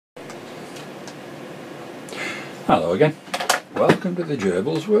Hello again, welcome to the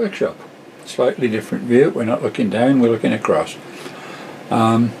Gerbil's workshop. Slightly different view, we're not looking down, we're looking across.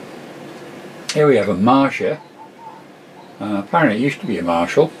 Here we have a Marsha. Apparently it used to be a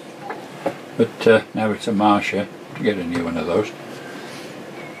Marshall, but now it's a Marsha, to get a new one of those.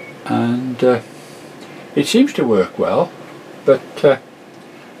 And it seems to work well, but the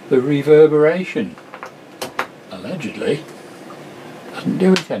reverberation allegedly doesn't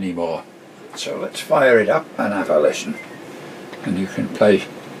do it anymore. So let's fire it up and have a listen, and you can play.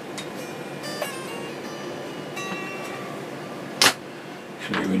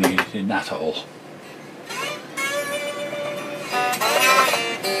 Actually we need it in that hole.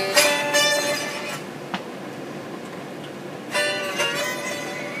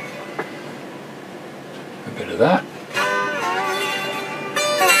 A bit of that.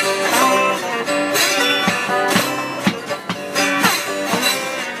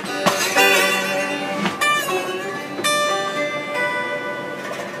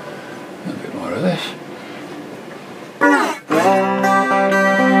 This.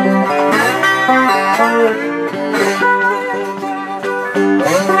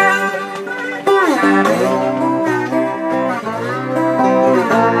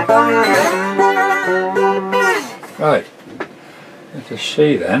 Right, let us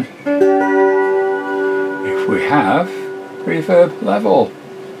see then if we have reverb level.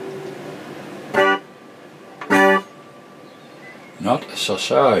 Not a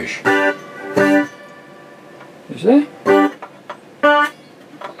sausage. Is there?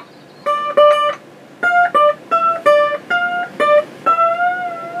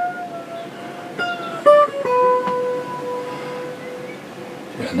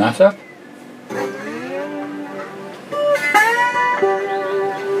 Turn that up.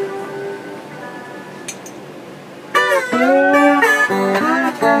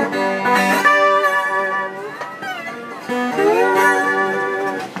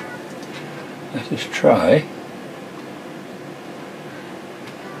 Let us try.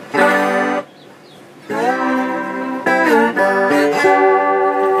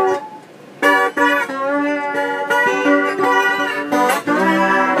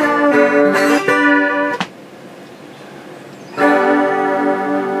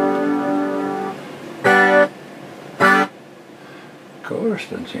 Chorus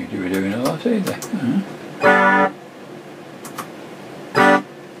doesn't seem to be doing a lot either.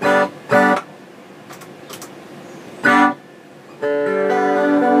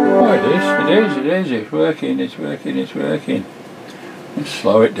 Oh, it is, it's working. Let's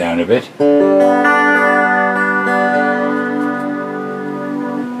slow it down a bit.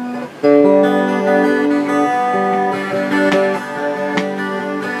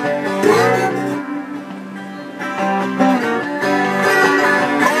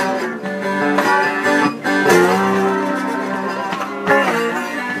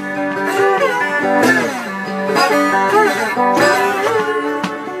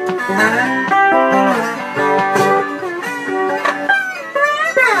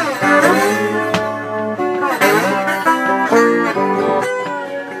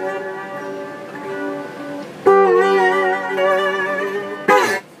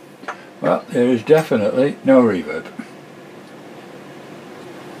 Well, there is definitely no reverb.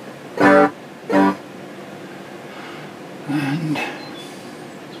 And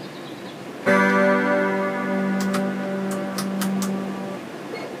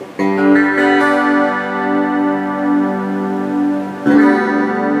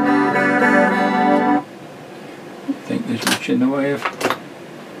I don't think there's much in the way of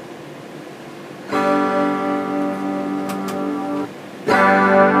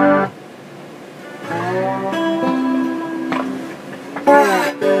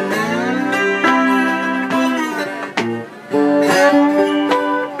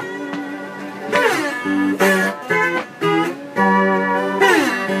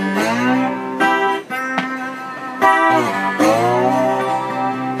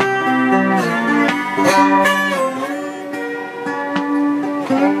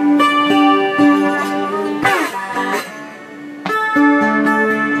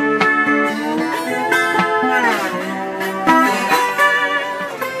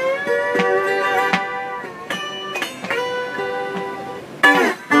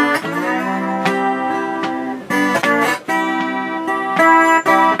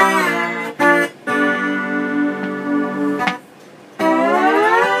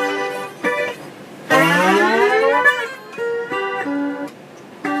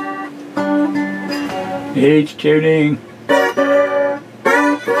needs tuning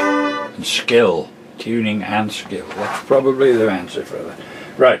and skill. Tuning and skill. That's probably the answer for that.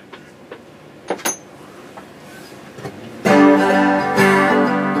 Right.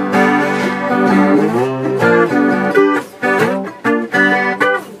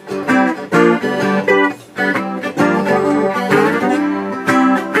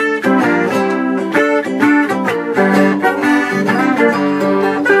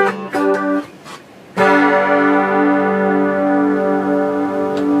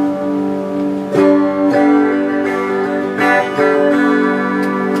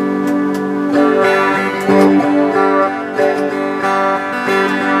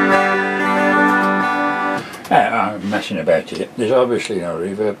 messing about here. There's obviously no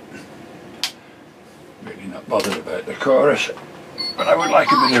reverb. Really not bothered about the chorus, but I would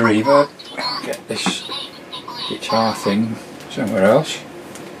like a bit of reverb. I'll get this guitar thing somewhere else.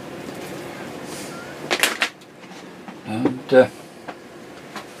 And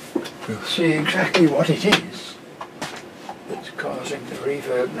we'll see exactly what it is that's causing the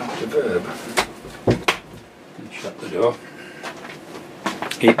reverb not to verb. And shut the door.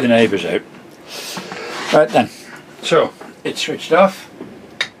 Keep the neighbours out. Right then, so it's switched off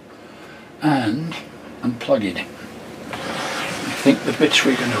and unplugged. I think the bits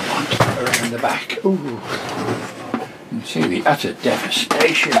we're going to want are around the back. Ooh. You can see the utter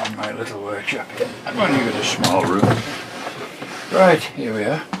devastation in my little workshop here. I've only got a small room. Right, here we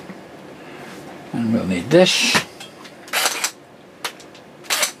are. And we'll need this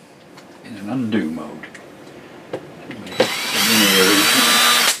in an undo mode.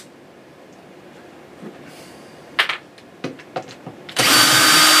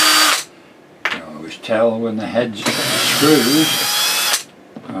 You always tell when the heads of the screws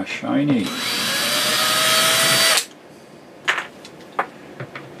are shiny.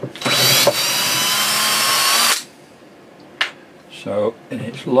 So, in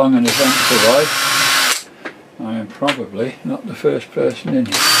its long and eventful life, I am probably not the first person in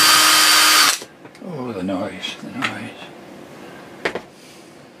here. Oh, the noise, the noise.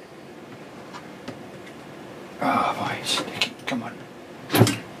 Ah, boy, it's sticky. Come on. There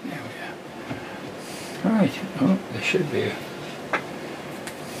we are. Right, oh, there should be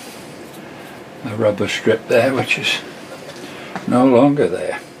a rubber strip there, which is no longer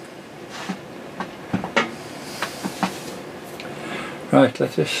there. Right,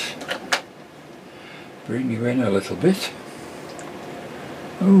 let us bring you in a little bit.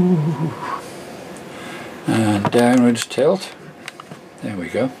 Ooh. And downwards tilt. There we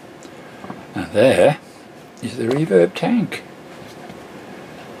go. And there is the reverb tank.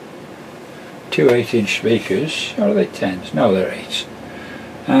 Two 8-inch speakers, or are they 10s? No, they're 8s.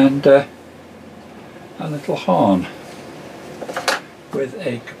 And a little horn with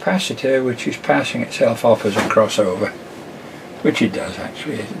a capacitor which is passing itself off as a crossover. Which it does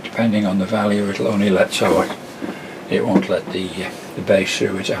actually, depending on the value it'll only let so it won't let the bass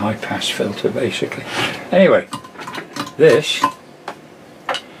through. It's a high pass filter basically. Anyway, this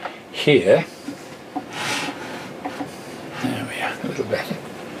here, there we are, a little better.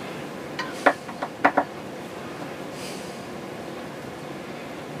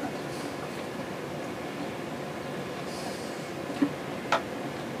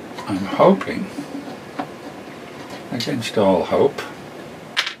 I'm hoping, against all hope,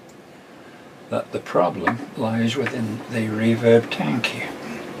 that the problem lies within the reverb tank here.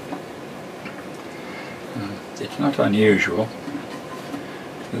 It's not unusual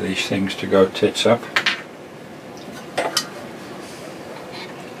for these things to go tits up,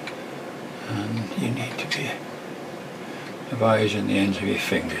 and you need to be advising the ends of your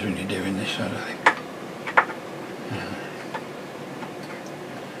fingers when you're doing this sort of thing.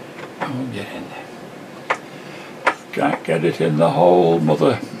 Oh, get in there. Can't get it in the hole,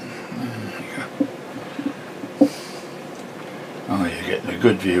 mother. There you go. Oh, you're getting a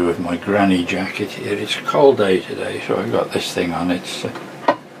good view of my granny jacket here. It's a cold day today, so I've got this thing on. It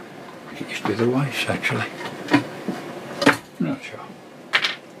used to be the wife's, actually. I'm not sure.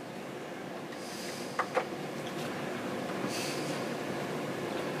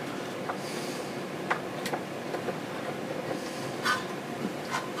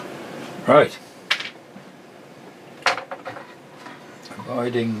 Right.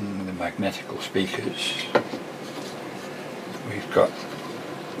 Avoiding the magnetical speakers, we've got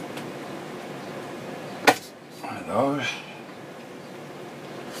one of those,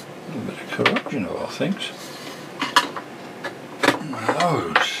 a little bit of corrosion of all things, one of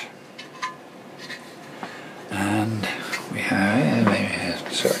those, and we have, maybe I have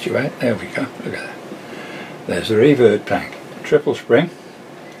to sort you out, there we go, look at that, there's the reverb tank, triple spring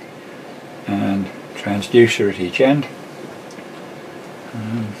and transducer at each end.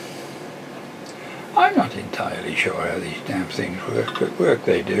 I'm not entirely sure how these damn things work, but work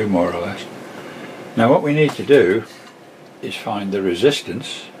they do, more or less. Now what we need to do is find the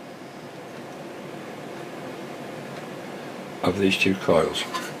resistance of these two coils.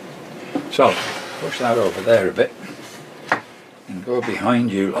 So, push that over there a bit and go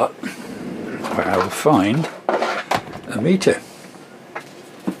behind you lot, where I will find a meter.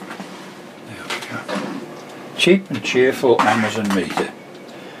 There we go. Cheap and cheerful Amazon meter.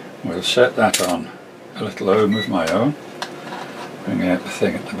 We'll set that on a little ohm of my own. Bring out the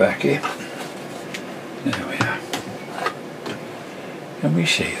thing at the back here. There we are. Can we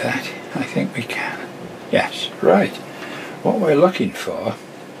see that? I think we can. Yes, right. what we're looking for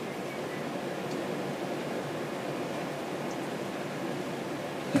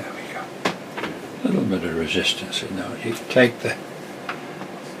a little bit of resistance in those. You take the,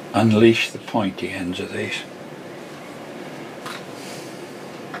 unleash the pointy ends of these.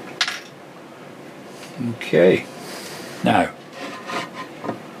 Okay, now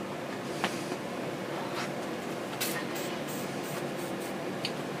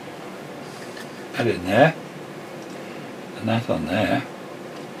that in there and that on there,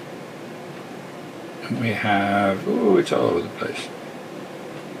 and we have, oh, it's all over the place.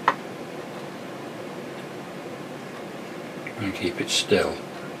 And keep it still.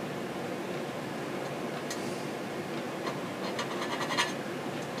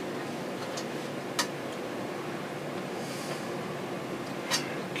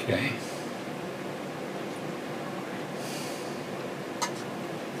 Okay.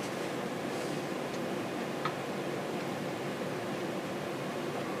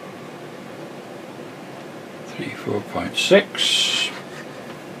 Three, 4.6.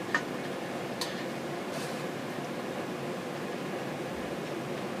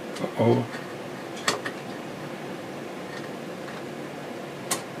 Uh-oh.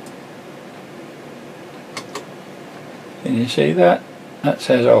 Can you see that? That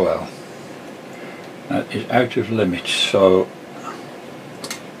says, oh well, that is out of limits, so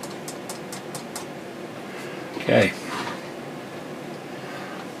okay.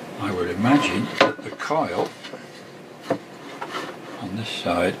 I would imagine that the coil on this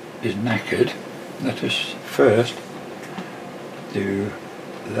side is knackered. Let us first do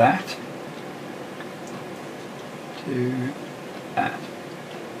that to that.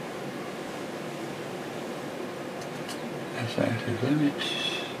 That's out of limits.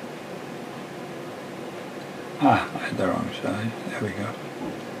 Ah, I had the wrong side. There we go.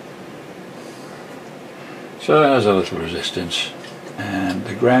 So that has a little resistance, and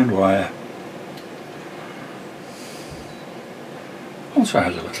the ground wire also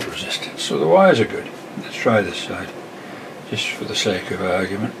has a little resistance. So the wires are good. Let's try this side, just for the sake of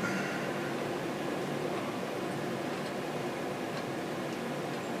argument.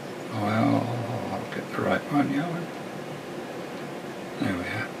 Well, I'll get the right one going. There we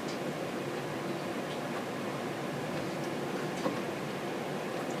are.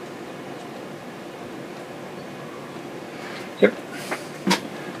 Yep.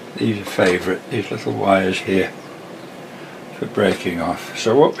 These are favourite, these little wires here for breaking off.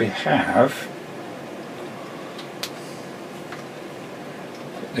 So what we have,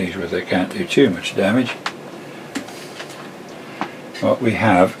 put these where they can't do too much damage. What we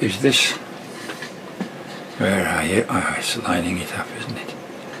have is this. Where are you? Oh, it's lining it up, isn't it?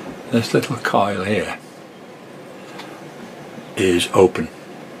 This little coil here is open.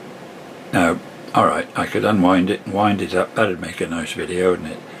 Now, alright, I could unwind it and wind it up. That'd make a nice video,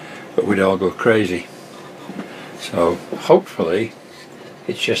 wouldn't it? But we'd all go crazy. So, hopefully,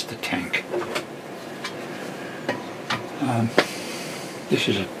 it's just the tank. This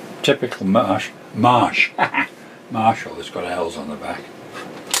is a typical Marshall that's got L's on the back.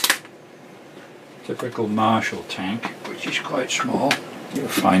 Typical Marshall tank, which is quite small. You'll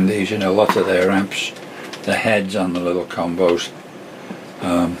find these in a lot of their amps, the heads on the little combos.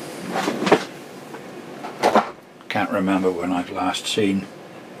 Can't remember when I've last seen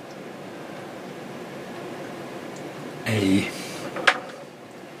a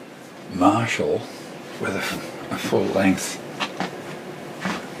Marshall with a full length,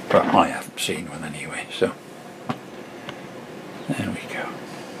 but I haven't seen one anyway, so there we go.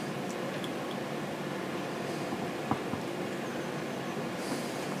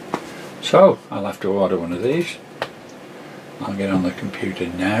 So I'll have to order one of these. I'll get on the computer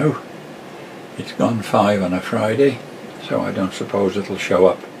now. It's gone 5 on a Friday, so I don't suppose it'll show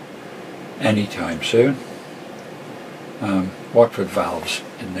up anytime soon. Watford Valves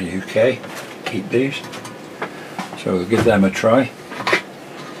in the UK keep these, so we'll give them a try.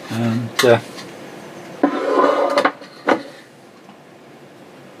 And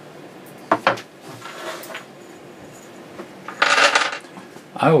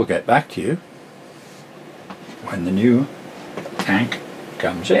I will get back to you when the new tank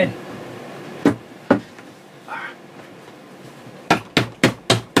comes in.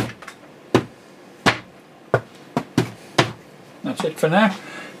 That's it for now.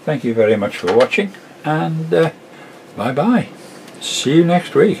 Thank you very much for watching, and bye bye. See you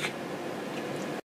next week.